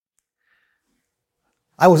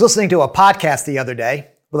I was listening to a podcast the other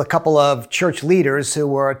day with a couple of church leaders who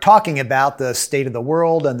were talking about the state of the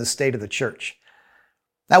world and the state of the church.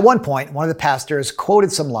 At one point, one of the pastors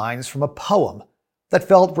quoted some lines from a poem that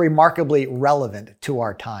felt remarkably relevant to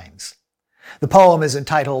our times. The poem is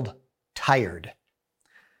entitled, "Tired."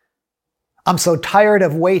 I'm so tired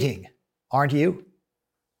of waiting, aren't you?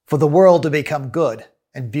 For the world to become good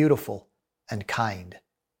and beautiful and kind.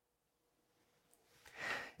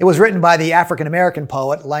 It was written by the African-American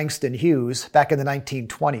poet Langston Hughes back in the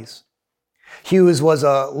 1920s. Hughes was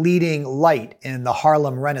a leading light in the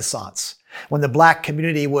Harlem Renaissance, when the Black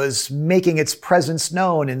community was making its presence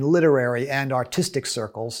known in literary and artistic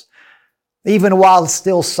circles, even while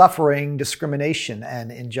still suffering discrimination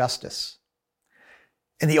and injustice.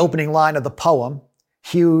 In the opening line of the poem,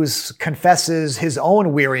 Hughes confesses his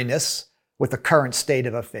own weariness with the current state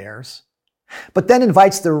of affairs, but then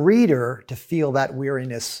invites the reader to feel that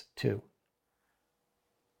weariness too.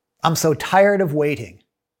 I'm so tired of waiting,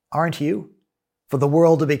 aren't you? For the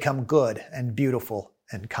world to become good and beautiful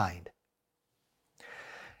and kind.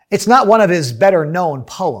 It's not one of his better known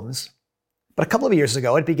poems, but a couple of years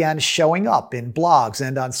ago it began showing up in blogs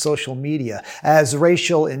and on social media as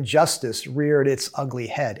racial injustice reared its ugly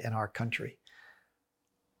head in our country.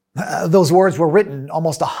 Those words were written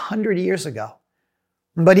almost 100 years ago.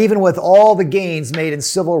 But even with all the gains made in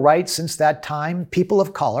civil rights since that time, people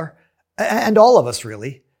of color, and all of us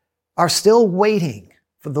really, are still waiting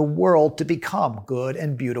for the world to become good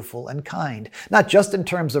and beautiful and kind. Not just in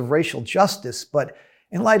terms of racial justice, but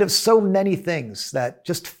in light of so many things that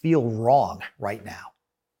just feel wrong right now.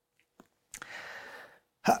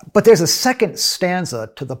 But there's a second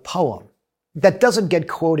stanza to the poem that doesn't get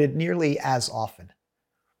quoted nearly as often.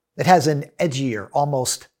 It has an edgier,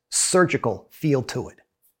 almost surgical feel to it.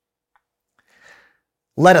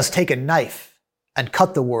 Let us take a knife and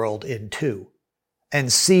cut the world in two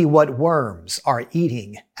and see what worms are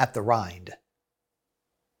eating at the rind.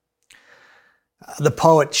 The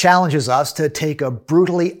poet challenges us to take a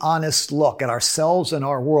brutally honest look at ourselves and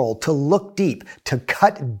our world, to look deep, to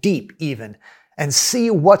cut deep even, and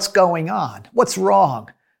see what's going on, what's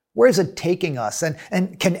wrong, where is it taking us,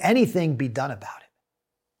 and can anything be done about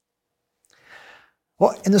it?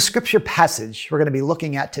 Well, in the scripture passage we're going to be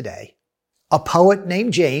looking at today, a poet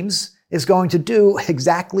named James is going to do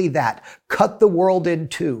exactly that, cut the world in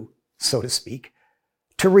two, so to speak,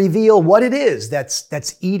 to reveal what it is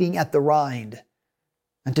that's eating at the rind,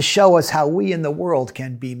 and to show us how we in the world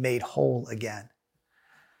can be made whole again.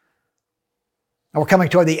 Now, we're coming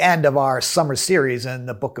toward the end of our summer series in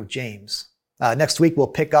the book of James. Next week we'll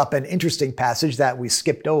pick up an interesting passage that we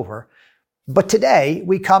skipped over. But today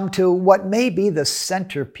we come to what may be the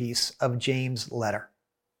centerpiece of James' letter.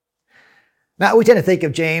 Now, we tend to think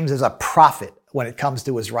of James as a prophet when it comes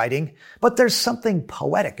to his writing, but there's something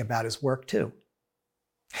poetic about his work too.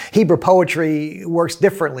 Hebrew poetry works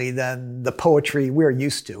differently than the poetry we're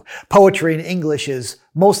used to. Poetry in English is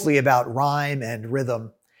mostly about rhyme and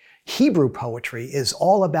rhythm. Hebrew poetry is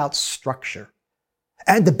all about structure.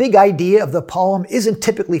 And the big idea of the poem isn't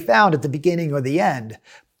typically found at the beginning or the end,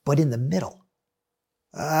 but in the middle.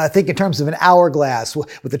 Think in terms of an hourglass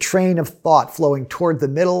with a train of thought flowing toward the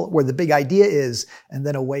middle where the big idea is, and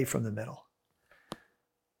then away from the middle.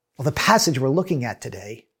 Well, the passage we're looking at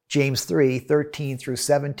today, James 3, 13 through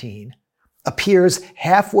 17, appears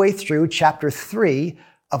halfway through chapter 3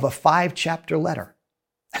 of a 5-chapter letter,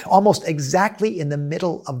 almost exactly in the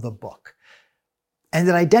middle of the book. And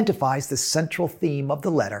it identifies the central theme of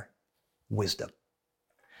the letter, wisdom.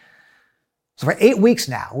 So for 8 weeks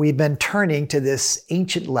now, we've been turning to this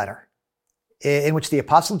ancient letter in which the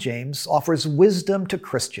Apostle James offers wisdom to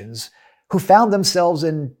Christians who found themselves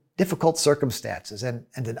in difficult circumstances and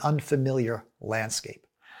an unfamiliar landscape.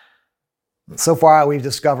 So far, we've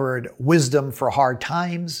discovered wisdom for hard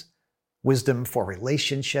times, wisdom for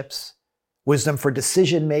relationships, wisdom for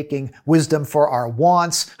decision-making, wisdom for our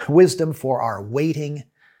wants, wisdom for our waiting.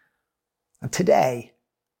 And today,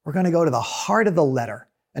 we're going to go to the heart of the letter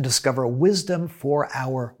and discover wisdom for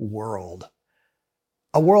our world.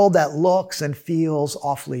 A world that looks and feels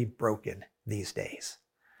awfully broken these days.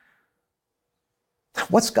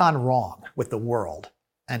 What's gone wrong with the world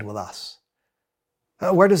and with us?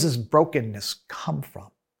 Where does this brokenness come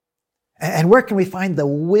from? And where can we find the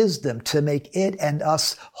wisdom to make it and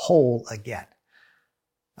us whole again?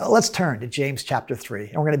 Let's turn to James chapter 3,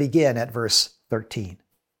 and we're going to begin at verse 13.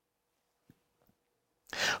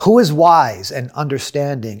 Who is wise and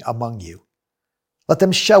understanding among you? Let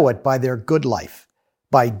them show it by their good life,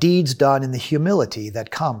 by deeds done in the humility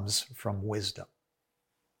that comes from wisdom.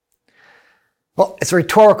 Well, it's a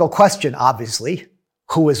rhetorical question, obviously.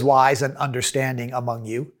 who is wise and understanding among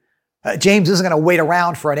you? James isn't going to wait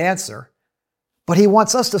around for an answer, but he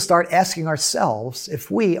wants us to start asking ourselves if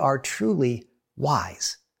we are truly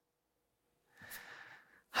wise.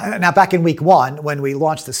 Now, back in week 1, when we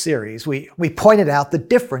launched the series, we pointed out the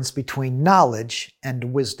difference between knowledge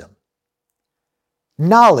and wisdom.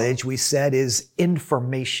 Knowledge, we said, is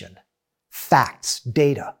information, facts,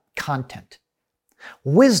 data, content.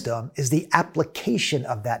 Wisdom is the application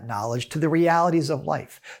of that knowledge to the realities of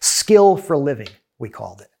life. Skill for living, we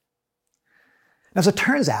called it. As it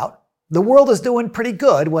turns out, the world is doing pretty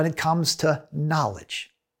good when it comes to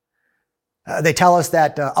knowledge. They tell us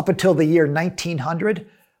that up until the year 1900,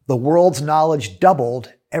 the world's knowledge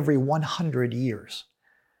doubled every 100 years.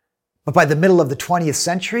 But by the middle of the 20th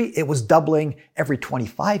century, it was doubling every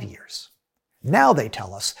 25 years. Now they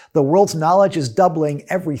tell us the world's knowledge is doubling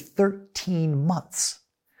every 13 months.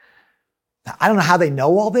 Now, I don't know how they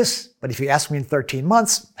know all this, but if you ask me in 13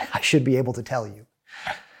 months, I should be able to tell you.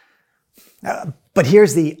 But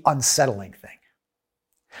here's the unsettling thing.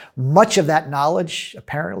 Much of that knowledge,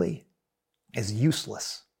 apparently, is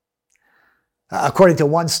useless. According to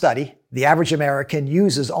one study, the average American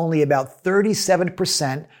uses only about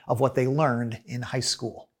 37% of what they learned in high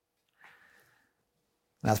school.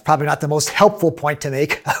 That's probably not the most helpful point to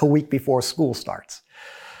make a week before school starts.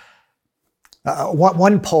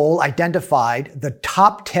 One poll identified the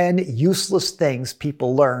top 10 useless things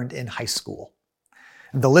people learned in high school.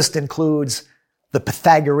 The list includes the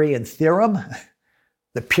Pythagorean theorem,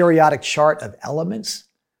 the periodic chart of elements,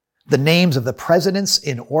 the names of the presidents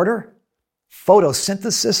in order,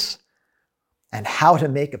 photosynthesis, and how to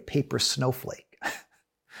make a paper snowflake.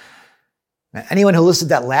 Now, anyone who listed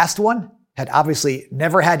that last one had obviously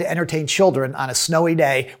never had to entertain children on a snowy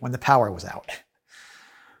day when the power was out.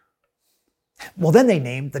 Well, then they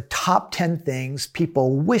named the top 10 things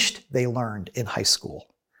people wished they learned in high school.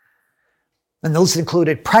 And the list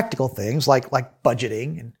included practical things like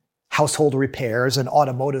budgeting and household repairs and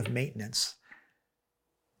automotive maintenance,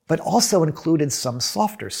 but also included some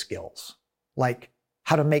softer skills, like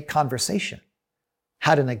how to make conversation,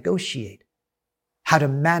 how to negotiate, how to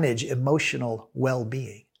manage emotional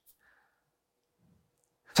well-being.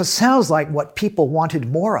 So it sounds like what people wanted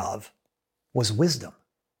more of was wisdom,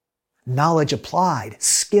 knowledge applied,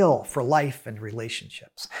 skill for life and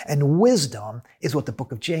relationships. And wisdom is what the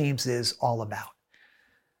book of James is all about.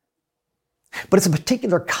 But it's a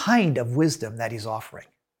particular kind of wisdom that he's offering.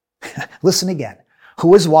 Listen again.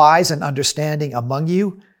 Who is wise and understanding among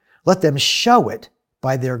you? Let them show it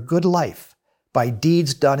by their good life, by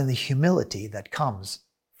deeds done in the humility that comes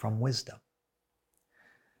from wisdom.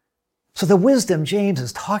 So the wisdom James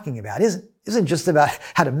is talking about isn't just about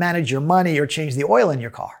how to manage your money or change the oil in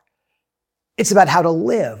your car. It's about how to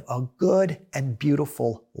live a good and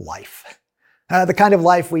beautiful life. The kind of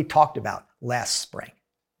life we talked about last spring.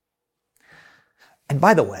 And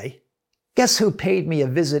by the way, guess who paid me a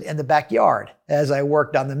visit in the backyard as I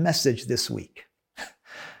worked on the message this week?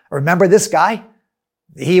 Remember this guy?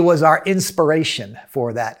 He was our inspiration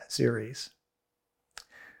for that series.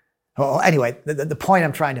 Well, anyway, the point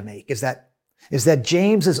I'm trying to make is that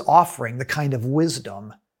James is offering the kind of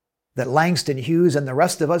wisdom that Langston Hughes and the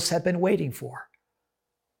rest of us have been waiting for.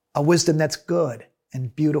 A wisdom that's good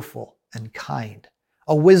and beautiful and kind.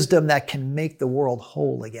 A wisdom that can make the world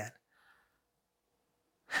whole again.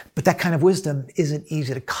 But that kind of wisdom isn't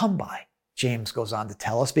easy to come by, James goes on to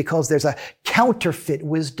tell us, because there's a counterfeit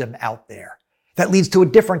wisdom out there that leads to a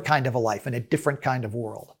different kind of a life and a different kind of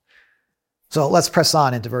world. So let's press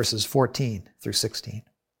on into verses 14 through 16.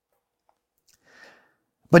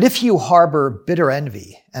 But if you harbor bitter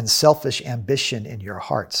envy and selfish ambition in your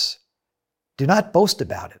hearts, do not boast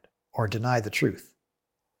about it or deny the truth.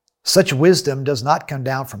 Such wisdom does not come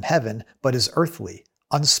down from heaven, but is earthly,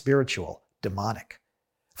 unspiritual, demonic.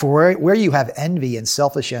 For where you have envy and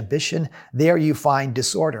selfish ambition, there you find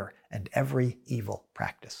disorder and every evil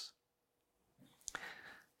practice.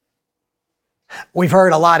 We've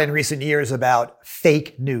heard a lot in recent years about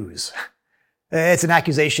fake news. It's an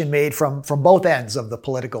accusation made from both ends of the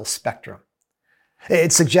political spectrum.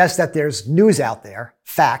 It suggests that there's news out there,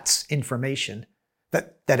 facts, information,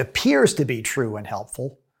 that appears to be true and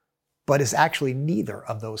helpful, but is actually neither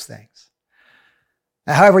of those things.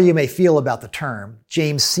 Now, however you may feel about the term,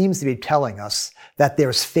 James seems to be telling us that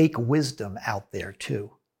there's fake wisdom out there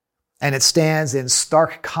too. And it stands in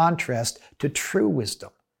stark contrast to true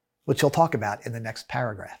wisdom, which he'll talk about in the next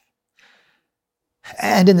paragraph.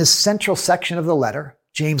 And in this central section of the letter,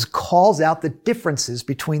 James calls out the differences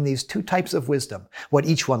between these two types of wisdom, what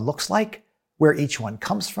each one looks like, where each one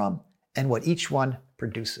comes from, and what each one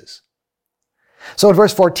produces. So in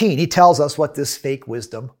verse 14, he tells us what this fake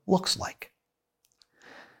wisdom looks like.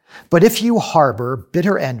 But if you harbor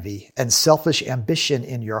bitter envy and selfish ambition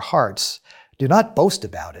in your hearts, do not boast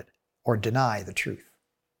about it or deny the truth.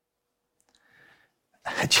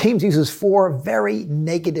 James uses 4 very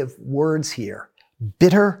negative words here: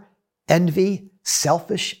 bitter, envy,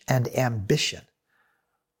 selfish, and ambition.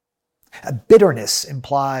 Bitterness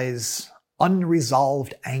implies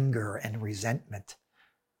unresolved anger and resentment.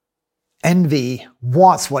 Envy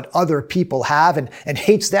wants what other people have and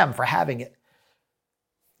hates them for having it.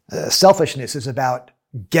 Selfishness is about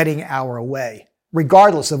getting our way,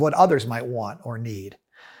 regardless of what others might want or need.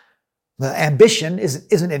 The ambition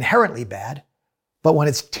isn't inherently bad, but when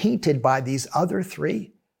it's tainted by these other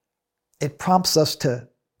 3, it prompts us to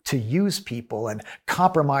use people and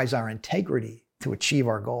compromise our integrity to achieve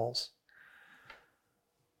our goals.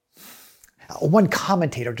 One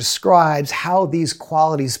commentator describes how these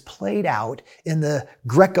qualities played out in the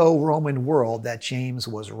Greco-Roman world that James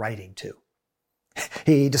was writing to.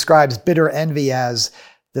 He describes bitter envy as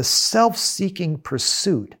the self-seeking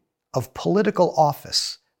pursuit of political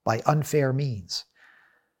office by unfair means.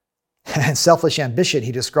 And selfish ambition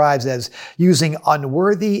he describes as using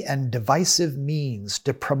unworthy and divisive means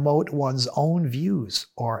to promote one's own views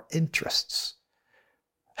or interests.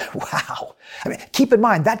 Wow. Keep in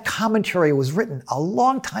mind, that commentary was written a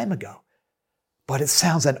long time ago, but it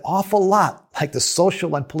sounds an awful lot like the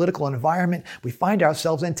social and political environment we find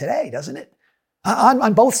ourselves in today, doesn't it?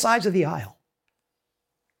 On both sides of the aisle.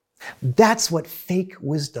 That's what fake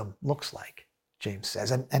wisdom looks like, James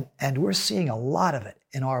says, and we're seeing a lot of it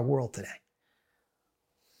in our world today.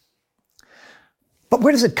 But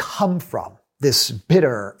where does it come from, this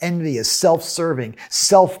bitter, envious, self-serving,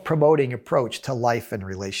 self-promoting approach to life and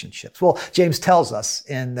relationships? Well, James tells us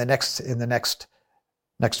in the next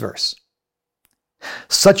verse.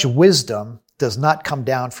 Such wisdom does not come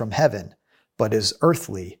down from heaven, but is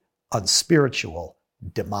earthly, unspiritual,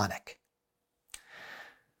 demonic.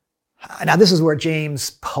 Now, this is where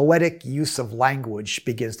James' poetic use of language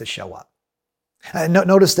begins to show up.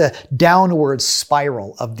 Notice the downward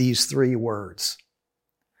spiral of these 3 words.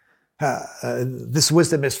 This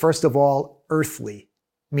wisdom is, first of all, earthly,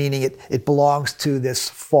 meaning it belongs to this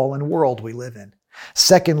fallen world we live in.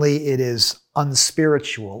 Secondly, it is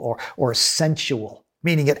unspiritual or sensual,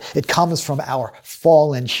 meaning it comes from our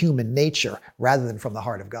fallen human nature rather than from the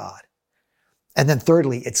heart of God. And then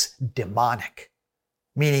thirdly, it's demonic,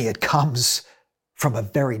 meaning it comes from a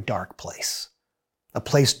very dark place, a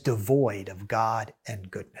place devoid of God and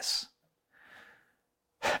goodness.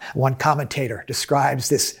 One commentator describes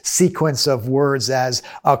this sequence of words as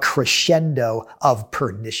a crescendo of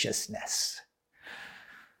perniciousness.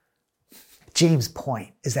 James'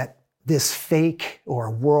 point is that this fake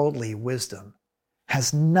or worldly wisdom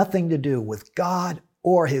has nothing to do with God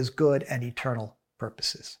or his good and eternal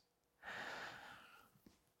purposes.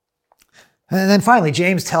 And then finally,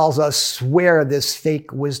 James tells us where this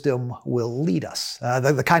fake wisdom will lead us,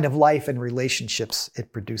 the kind of life and relationships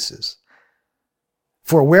it produces.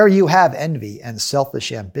 For where you have envy and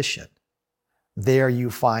selfish ambition, there you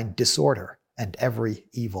find disorder and every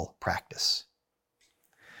evil practice.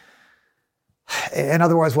 In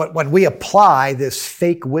other words, when we apply this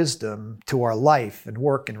fake wisdom to our life and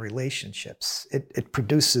work and relationships, it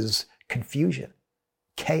produces confusion,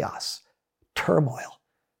 chaos, turmoil,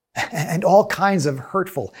 and all kinds of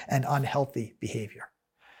hurtful and unhealthy behavior.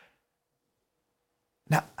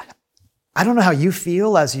 Now, I don't know how you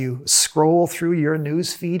feel as you scroll through your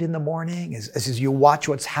news feed in the morning, as you watch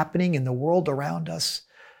what's happening in the world around us.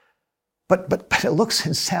 But it looks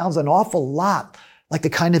and sounds an awful lot like the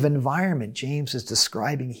kind of environment James is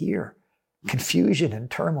describing here. Confusion and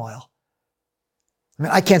turmoil.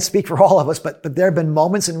 I can't speak for all of us, but there have been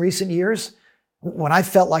moments in recent years when I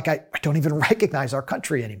felt like I don't even recognize our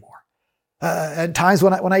country anymore. At times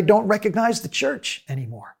when I don't recognize the church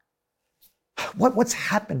anymore. What's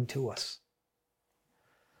happened to us?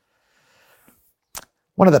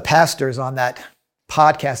 One of the pastors on that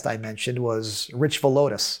podcast I mentioned was Rich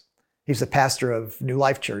Villodas. He's the pastor of New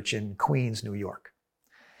Life Church in Queens, New York.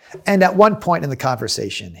 And at one point in the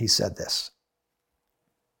conversation, he said this: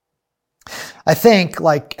 I think,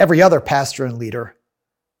 like every other pastor and leader,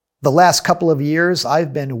 the last couple of years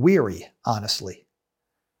I've been weary, honestly.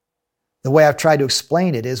 The way I've tried to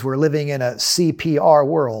explain it is we're living in a CPR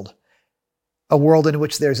world, a world in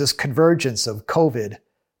which there's this convergence of COVID,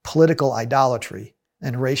 political idolatry,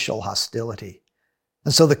 and racial hostility.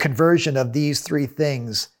 And so the conversion of these 3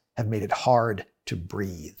 things have made it hard to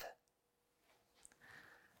breathe.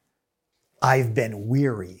 I've been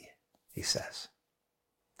weary, he says.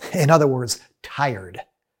 In other words, tired,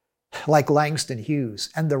 like Langston Hughes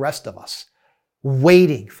and the rest of us,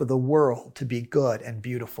 waiting for the world to be good and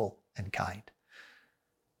beautiful and kind.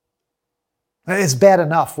 It's bad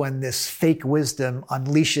enough when this fake wisdom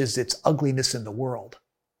unleashes its ugliness in the world.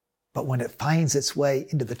 But when it finds its way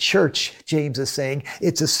into the church, James is saying,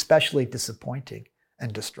 it's especially disappointing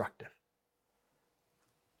and destructive.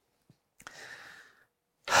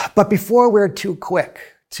 But before we're too quick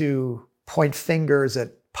to point fingers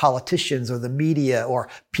at politicians or the media or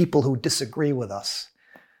people who disagree with us,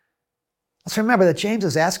 let's remember that James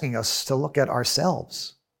is asking us to look at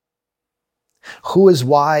ourselves. Who is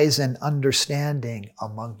wise and understanding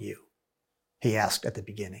among you? He asked at the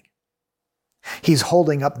beginning. He's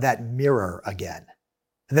holding up that mirror again.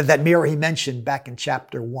 That mirror he mentioned back in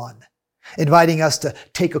chapter 1, inviting us to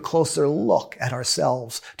take a closer look at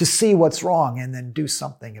ourselves, to see what's wrong and then do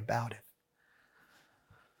something about it.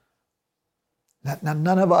 Now,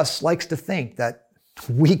 none of us likes to think that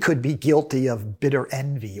we could be guilty of bitter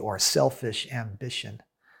envy or selfish ambition.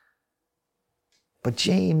 But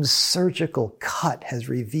James' surgical cut has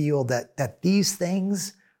revealed that these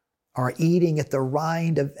things are eating at the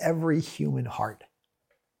rind of every human heart,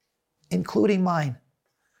 including mine.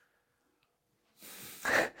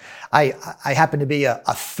 I happen to be a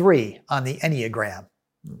 3 on the Enneagram,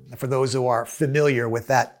 for those who are familiar with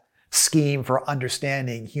that scheme for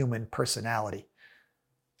understanding human personality.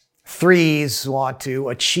 3s want to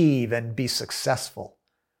achieve and be successful.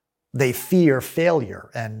 They fear failure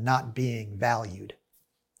and not being valued.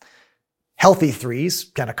 Healthy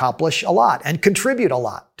 3s can accomplish a lot and contribute a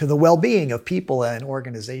lot to the well-being of people and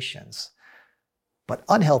organizations. But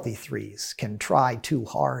unhealthy 3s can try too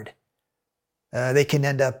hard. They can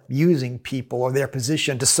end up using people or their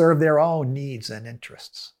position to serve their own needs and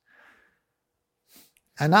interests.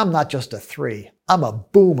 And I'm not just a 3. I'm a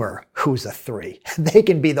boomer who's a 3. They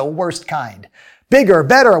can be the worst kind. Bigger,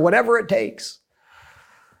 better, whatever it takes.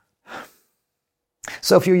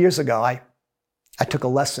 So a few years ago, I took a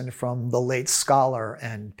lesson from the late scholar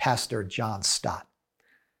and pastor John Stott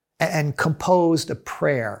and composed a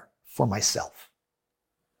prayer for myself.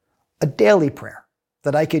 A daily prayer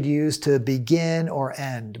that I could use to begin or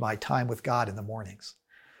end my time with God in the mornings.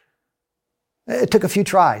 It took a few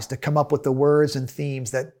tries to come up with the words and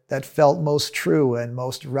themes that felt most true and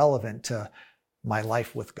most relevant to my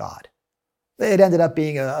life with God. It ended up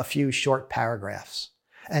being a few short paragraphs.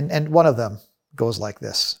 And one of them goes like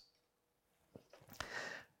this.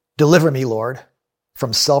 Deliver me, Lord,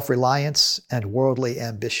 from self-reliance and worldly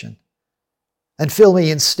ambition, and fill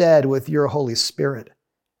me instead with your Holy Spirit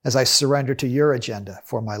as I surrender to your agenda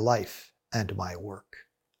for my life and my work.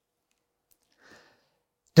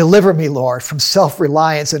 Deliver me, Lord, from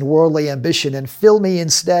self-reliance and worldly ambition, and fill me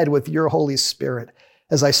instead with your Holy Spirit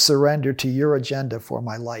as I surrender to your agenda for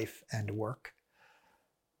my life and work.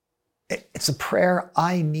 It's a prayer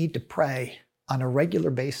I need to pray on a regular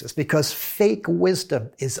basis because fake wisdom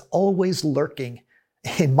is always lurking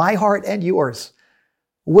in my heart and yours,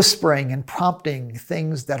 whispering and prompting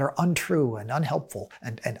things that are untrue and unhelpful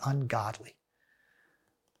and ungodly.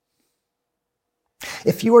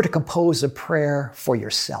 If you were to compose a prayer for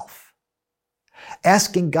yourself,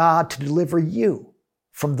 asking God to deliver you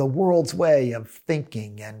from the world's way of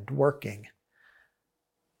thinking and working,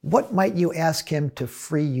 what might you ask him to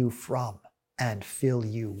free you from and fill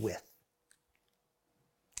you with?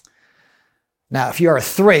 Now, if you're a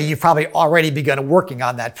 3, you've probably already begun working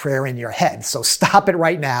on that prayer in your head. So stop it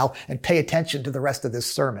right now and pay attention to the rest of this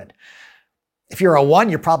sermon. If you're a 1,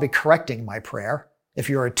 you're probably correcting my prayer. If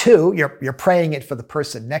you're a 2, you're praying it for the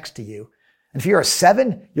person next to you. And if you're a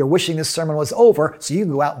 7, you're wishing this sermon was over so you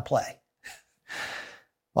can go out and play.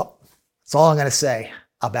 Well, that's all I'm going to say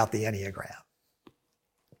about the Enneagram.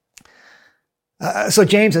 So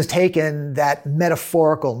James has taken that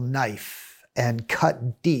metaphorical knife and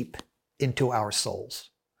cut deep into our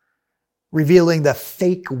souls, revealing the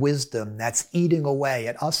fake wisdom that's eating away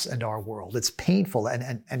at us and our world. It's painful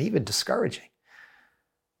and even discouraging.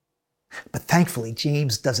 But thankfully,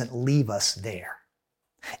 James doesn't leave us there.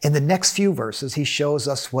 In the next few verses, he shows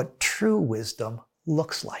us what true wisdom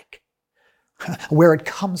looks like, where it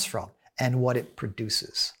comes from, and what it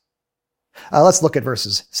produces. Let's look at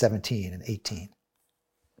verses 17 and 18.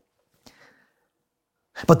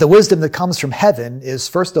 But the wisdom that comes from heaven is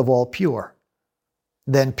first of all pure,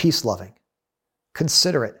 then peace-loving,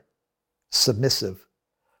 considerate, submissive,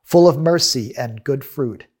 full of mercy and good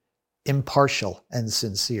fruit, impartial and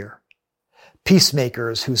sincere.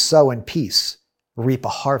 Peacemakers who sow in peace reap a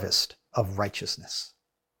harvest of righteousness.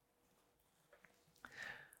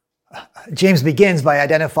 James begins by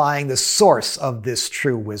identifying the source of this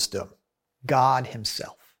true wisdom, God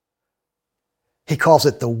himself. He calls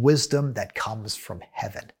it the wisdom that comes from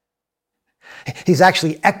heaven. He's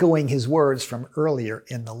actually echoing his words from earlier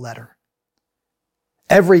in the letter.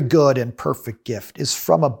 Every good and perfect gift is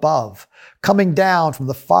from above, coming down from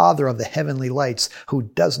the Father of the heavenly lights, who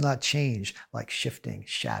does not change like shifting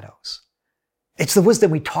shadows. It's the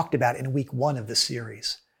wisdom we talked about in week 1 of the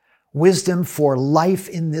series. Wisdom for life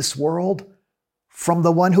in this world from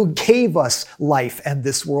the one who gave us life and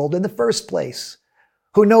this world in the first place,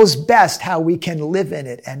 who knows best how we can live in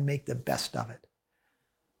it and make the best of it.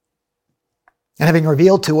 And having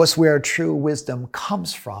revealed to us where true wisdom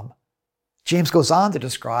comes from, James goes on to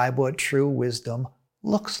describe what true wisdom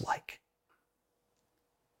looks like.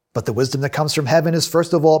 But the wisdom that comes from heaven is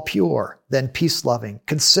first of all pure, then peace-loving,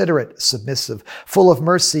 considerate, submissive, full of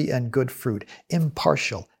mercy and good fruit,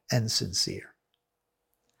 impartial and sincere.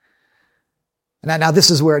 Now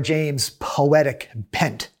this is where James' poetic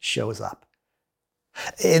bent shows up.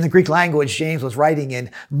 In the Greek language James was writing in,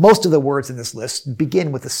 most of the words in this list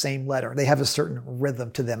begin with the same letter. They have a certain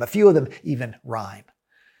rhythm to them. A few of them even rhyme.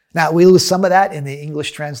 Now, we lose some of that in the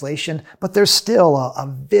English translation, but there's still a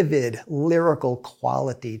vivid lyrical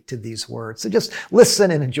quality to these words. So just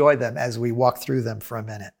listen and enjoy them as we walk through them for a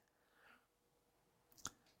minute.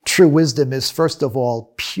 True wisdom is, first of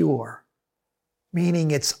all, pure,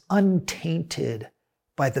 meaning it's untainted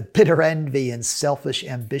by the bitter envy and selfish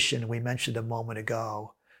ambition we mentioned a moment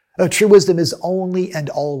ago. True wisdom is only and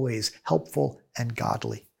always helpful and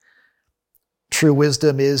godly. True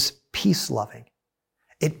wisdom is peace-loving.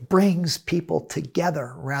 It brings people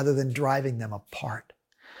together rather than driving them apart.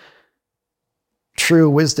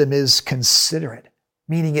 True wisdom is considerate,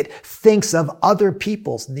 meaning it thinks of other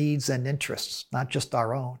people's needs and interests, not just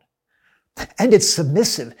our own. And it's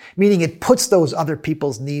submissive, meaning it puts those other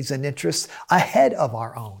people's needs and interests ahead of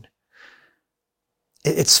our own.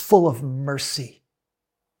 It's full of mercy,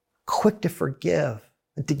 quick to forgive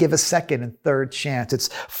and to give a second and third chance. It's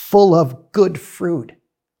full of good fruit.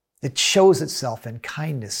 It shows itself in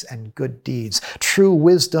kindness and good deeds. True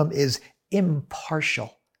wisdom is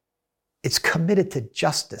impartial. It's committed to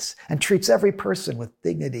justice and treats every person with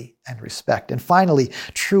dignity and respect. And finally,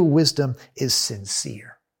 true wisdom is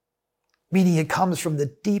sincere, meaning it comes from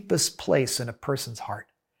the deepest place in a person's heart.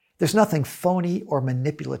 There's nothing phony or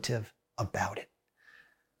manipulative about it.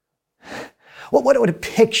 What a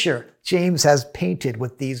picture James has painted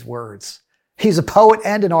with these words. He's a poet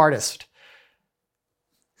and an artist.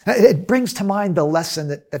 It brings to mind the lesson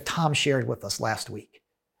that Tom shared with us last week,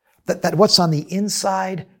 that what's on the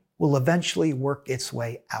inside will eventually work its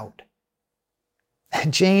way out.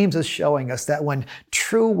 And James is showing us that when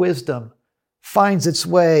true wisdom finds its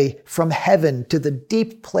way from heaven to the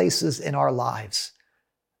deep places in our lives,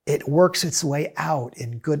 it works its way out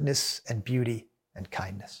in goodness and beauty and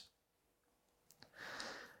kindness.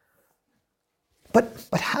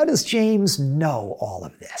 But how does James know all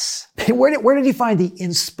of this? Where did he find the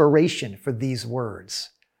inspiration for these words?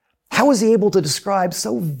 How was he able to describe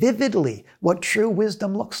so vividly what true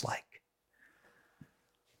wisdom looks like?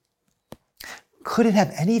 Could it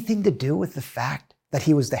have anything to do with the fact that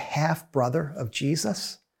he was the half-brother of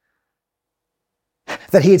Jesus?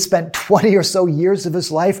 That he had spent 20 or so years of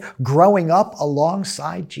his life growing up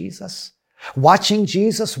alongside Jesus, watching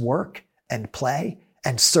Jesus work and play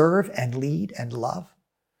and serve and lead and love?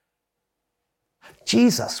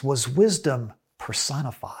 Jesus was wisdom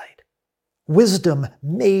personified, wisdom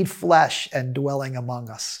made flesh and dwelling among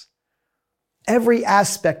us. Every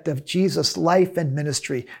aspect of Jesus' life and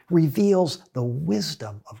ministry reveals the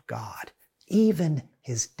wisdom of God, even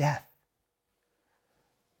his death.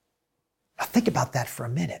 Now think about that for a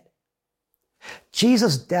minute.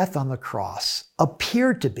 Jesus' death on the cross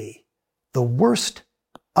appeared to be the worst,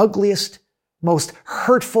 ugliest, most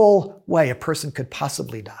hurtful way a person could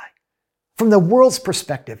possibly die. From the world's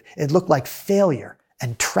perspective, it looked like failure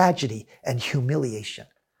and tragedy and humiliation.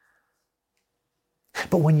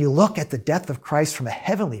 But when you look at the death of Christ from a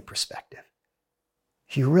heavenly perspective,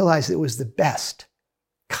 you realize it was the best,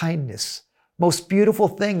 kindness, most beautiful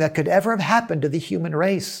thing that could ever have happened to the human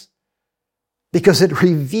race, because it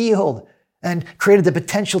revealed and created the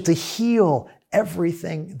potential to heal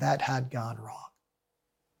everything that had gone wrong.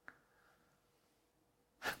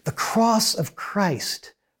 The cross of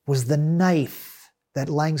Christ was the knife that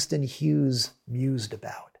Langston Hughes mused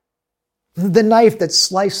about. The knife that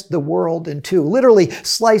sliced the world in two, literally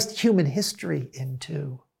sliced human history in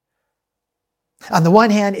two. On the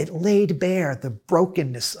one hand, it laid bare the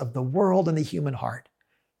brokenness of the world and the human heart.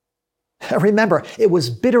 Remember, it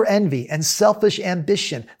was bitter envy and selfish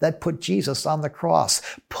ambition that put Jesus on the cross,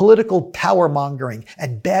 political power mongering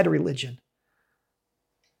and bad religion.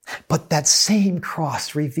 But that same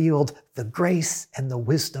cross revealed the grace and the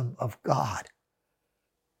wisdom of God,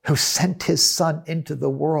 who sent his Son into the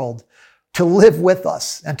world to live with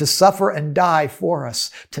us and to suffer and die for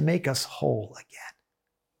us, to make us whole again.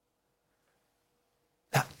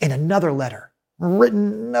 Now, in another letter,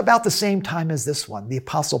 written about the same time as this one, the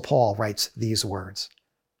Apostle Paul writes these words: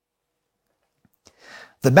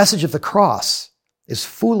 "The message of the cross is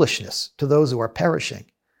foolishness to those who are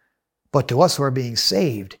perishing, but to us who are being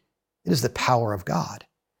saved, it is the power of God.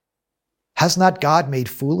 Has not God made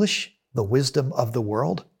foolish the wisdom of the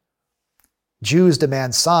world? Jews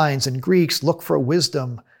demand signs and Greeks look for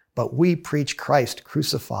wisdom, but we preach Christ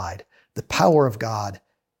crucified, the power of God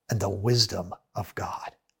and the wisdom of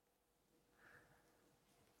God."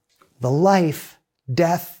 The life,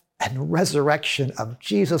 death, and resurrection of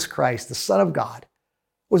Jesus Christ, the Son of God,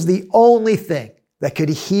 was the only thing that could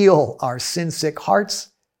heal our sin-sick hearts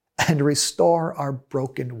and restore our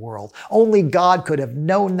broken world. Only God could have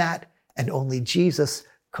known that, and only Jesus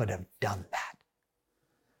could have done that.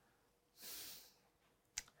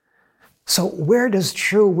 So where does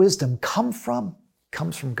true wisdom come from? It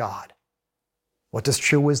comes from God. What does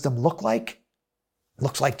true wisdom look like? It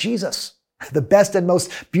looks like Jesus, the best and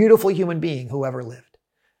most beautiful human being who ever lived.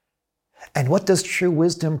 And what does true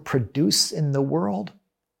wisdom produce in the world?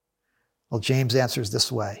 Well, James answers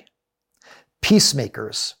this way: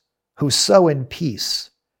 peacemakers who sow in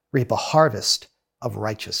peace reap a harvest of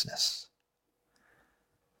righteousness.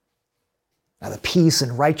 Now, the peace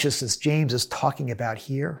and righteousness James is talking about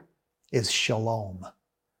here is shalom.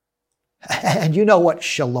 And you know what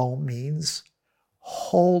shalom means?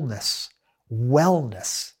 Wholeness,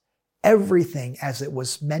 wellness, everything as it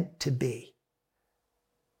was meant to be.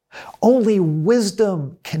 Only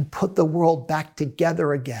wisdom can put the world back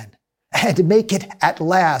together again and make it at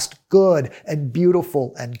last good and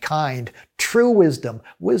beautiful and kind. True wisdom,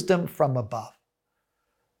 wisdom from above.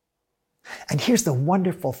 And here's the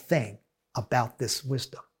wonderful thing about this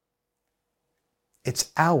wisdom: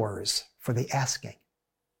 it's ours for the asking.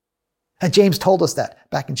 And James told us that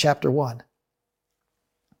back in chapter 1.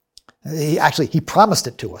 He promised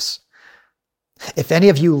it to us. If any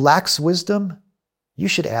of you lacks wisdom, you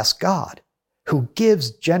should ask God, who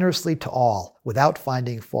gives generously to all without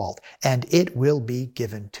finding fault, and it will be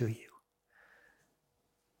given to you.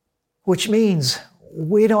 Which means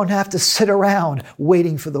we don't have to sit around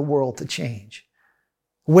waiting for the world to change,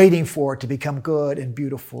 waiting for it to become good and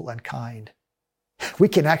beautiful and kind. We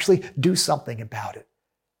can actually do something about it.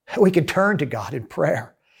 We can turn to God in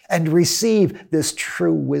prayer and receive this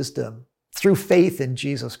true wisdom through faith in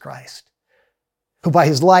Jesus Christ, who by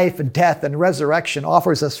his life and death and resurrection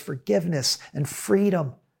offers us forgiveness and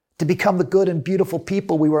freedom to become the good and beautiful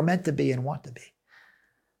people we were meant to be and want to be.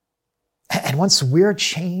 And once we're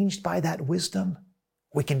changed by that wisdom,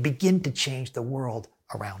 we can begin to change the world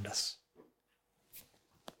around us.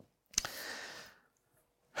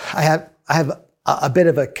 I have a bit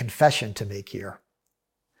of a confession to make here.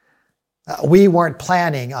 We weren't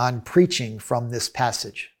planning on preaching from this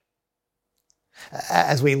passage.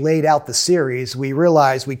 As we laid out the series, we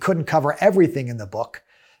realized we couldn't cover everything in the book,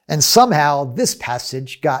 and somehow this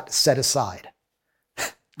passage got set aside.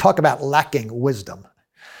 Talk about lacking wisdom.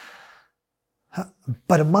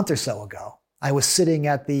 But a month or so ago, I was sitting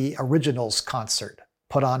at the Originals concert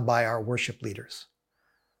put on by our worship leaders.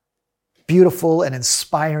 Beautiful and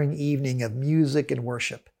inspiring evening of music and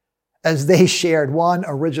worship as they shared one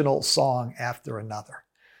original song after another.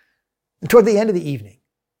 And toward the end of the evening,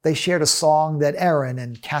 they shared a song that Aaron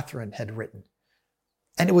and Catherine had written.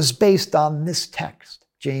 And it was based on this text,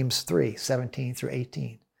 James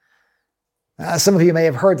 3:17-18. Some of you may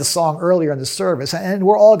have heard the song earlier in the service, and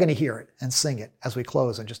we're all going to hear it and sing it as we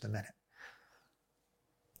close in just a minute.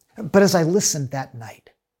 But as I listened that night,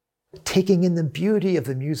 taking in the beauty of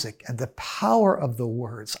the music and the power of the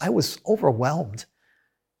words, I was overwhelmed.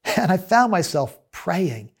 And I found myself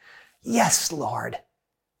praying, yes, Lord,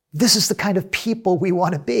 this is the kind of people we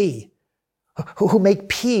want to be, who make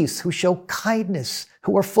peace, who show kindness,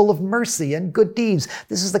 who are full of mercy and good deeds.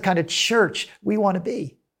 This is the kind of church we want to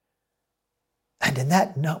be. And in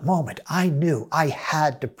that moment, I knew I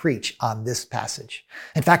had to preach on this passage.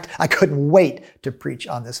 In fact, I couldn't wait to preach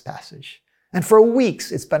on this passage. And for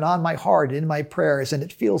weeks, it's been on my heart, in my prayers, and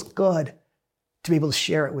it feels good to be able to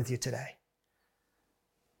share it with you today.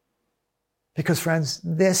 Because friends,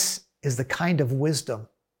 this is the kind of wisdom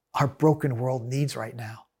our broken world needs right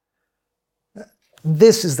now.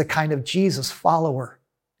 This is the kind of Jesus follower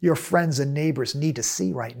your friends and neighbors need to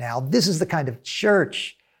see right now. This is the kind of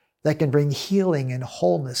church that can bring healing and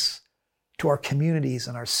wholeness to our communities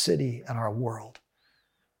and our city and our world.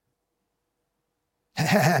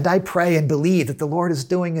 And I pray and believe that the Lord is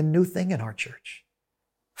doing a new thing in our church,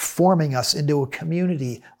 forming us into a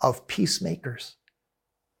community of peacemakers,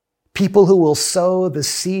 people who will sow the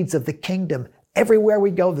seeds of the kingdom everywhere we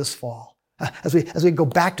go this fall, as we go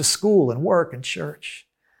back to school and work and church.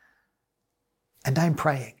 And I'm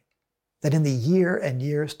praying that in the year and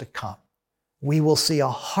years to come, we will see a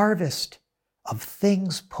harvest of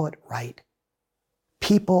things put right.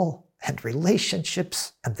 People and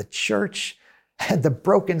relationships and the church and the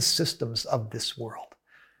broken systems of this world.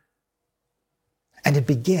 And it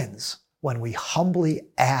begins when we humbly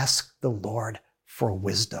ask the Lord for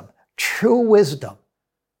wisdom, true wisdom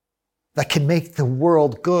that can make the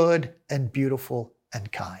world good and beautiful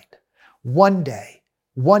and kind. One day,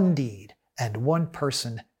 one deed, and one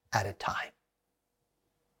person at a time.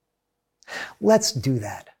 Let's do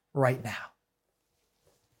that right now.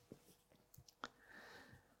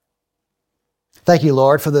 Thank you,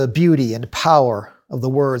 Lord, for the beauty and power of the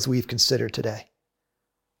words we've considered today,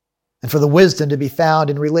 and for the wisdom to be found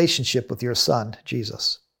in relationship with your Son,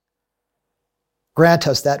 Jesus. Grant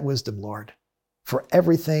us that wisdom, Lord, for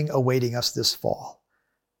everything awaiting us this fall,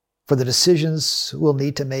 for the decisions we'll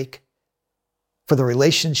need to make, for the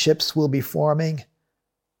relationships we'll be forming,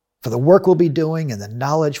 for the work we'll be doing and the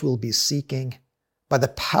knowledge we'll be seeking. By the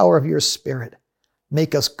power of your Spirit,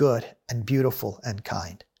 make us good and beautiful and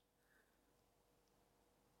kind.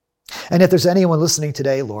 And if there's anyone listening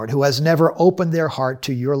today, Lord, who has never opened their heart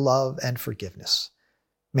to your love and forgiveness,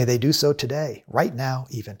 may they do so today, right now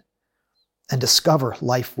even, and discover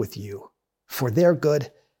life with you for their good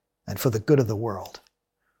and for the good of the world.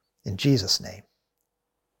 In Jesus' name,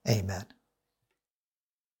 amen.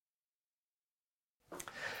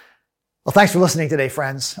 Well, thanks for listening today,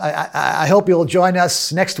 friends. I hope you'll join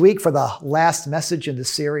us next week for the last message in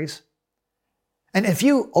this series. And if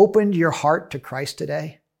you opened your heart to Christ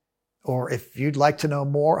today, or if you'd like to know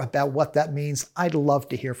more about what that means, I'd love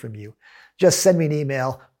to hear from you. Just send me an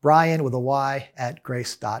email,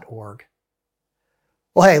 brian@grace.org.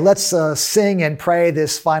 Well, hey, let's sing and pray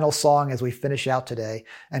this final song as we finish out today,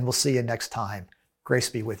 and we'll see you next time. Grace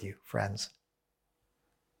be with you, friends.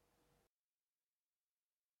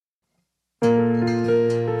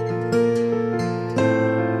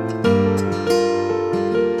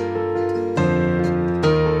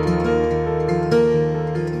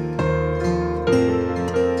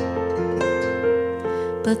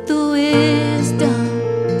 But the wisdom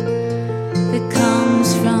that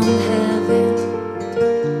comes from heaven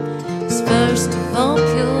is first of all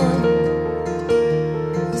pure,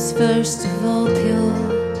 is first of all pure.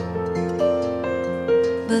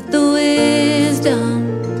 But the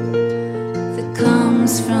wisdom that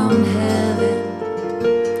comes from heaven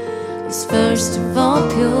is first of all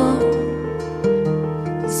pure,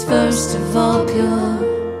 is first of all pure.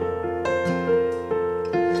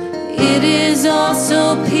 It is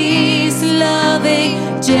also peace,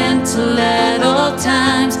 loving, gentle at all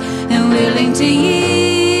times, and willing to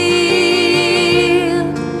yield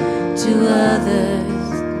to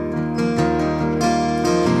others.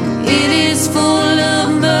 It is full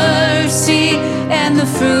of mercy and the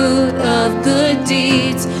fruit of good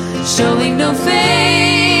deeds, showing no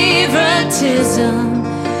favoritism,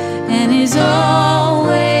 and is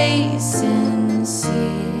always sincere.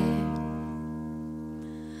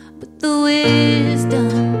 But the wisdom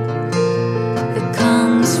that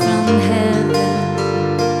comes from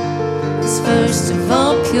heaven is first of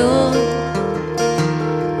all pure,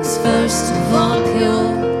 is first of all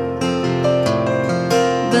pure.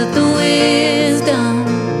 But the wisdom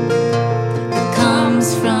that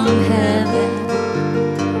comes from heaven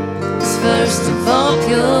is first of all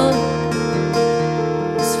pure,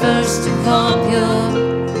 is first of all pure.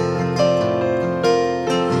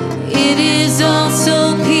 It is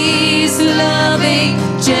also peace, loving,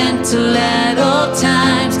 gentle at all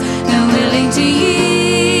times, and willing to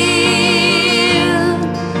yield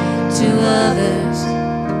to others.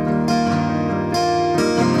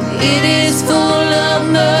 It is full of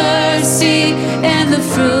mercy and the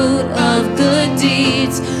fruit of good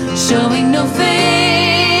deeds, showing no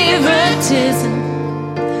favoritism,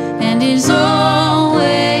 and is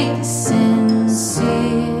always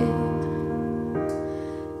sincere.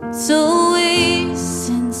 It's always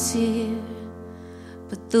sincere.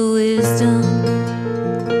 But the wisdom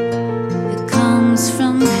that comes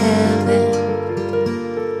from heaven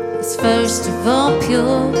is first of all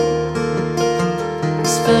pure,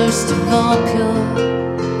 is first of all pure.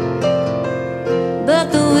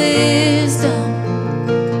 But the wisdom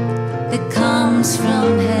that comes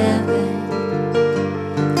from heaven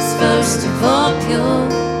is first of all pure,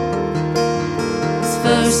 is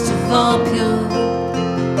first of all pure.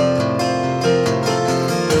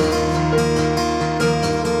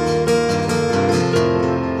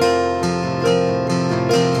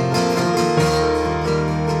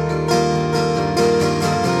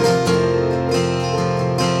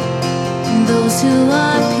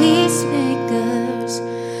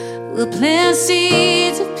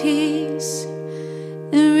 seeds of peace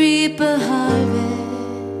and reap a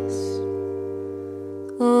harvest.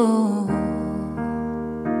 Oh,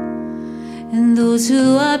 and those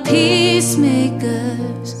who are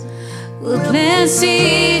peacemakers will plant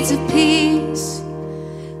seeds of peace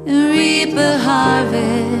and reap a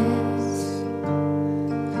harvest.